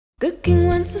Good King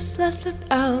Wenceslas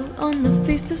looked out on the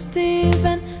feast of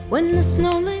Stephen, when the snow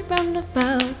lay round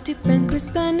about, deep and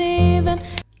crisp and even.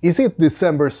 Is it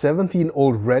December 17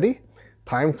 already?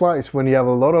 Time flies when you have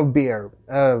a lot of beer.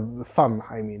 Fun.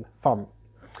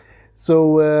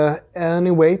 So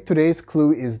anyway, today's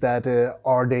clue is that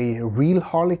are they real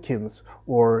harlequins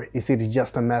or is it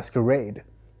just a masquerade?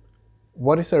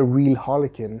 What is a real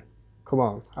harlequin? Come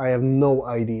on, I have no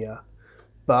idea.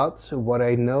 But what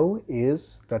I know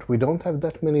is that we don't have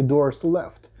that many doors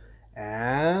left.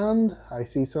 And I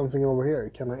see something over here.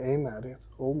 Can I aim at it?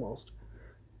 Almost.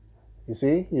 You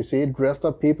see dressed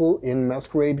up people in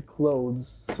masquerade clothes.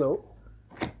 So,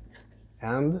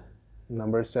 and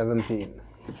number 17.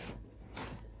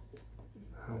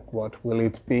 What will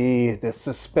it be? The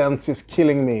suspense is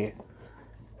killing me.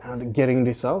 And getting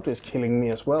this out is killing me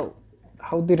as well.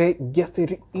 How did I get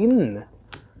it in?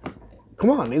 Come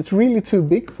on, it's really too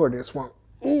big for this one.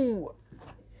 Ooh.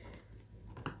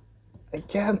 I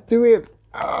can't do it.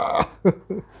 Ah.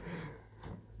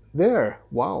 There,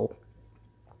 wow.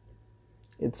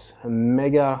 It's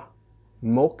Mega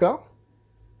Moka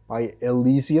by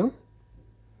Elysian.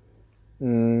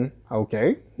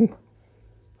 Okay.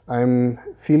 I'm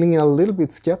feeling a little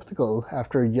bit skeptical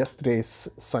after yesterday's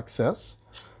success,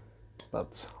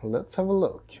 but let's have a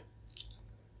look.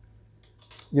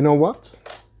 You know what?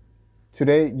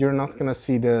 Today you're not gonna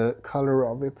see the color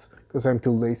of it because I'm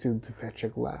too lazy to fetch a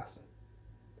glass.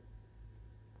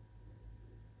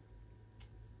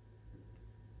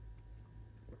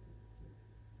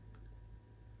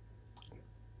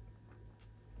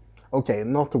 Okay,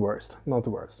 not the worst, not the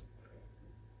worst.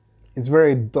 It's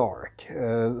very dark,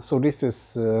 so this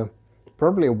is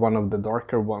probably one of the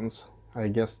darker ones. I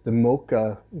guess the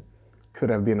Moka could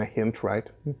have been a hint, right?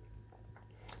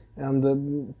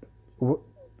 And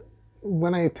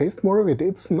when I taste more of it,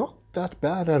 it's not that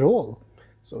bad at all.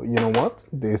 So you know what?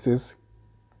 This is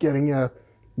getting a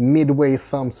midway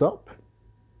thumbs up.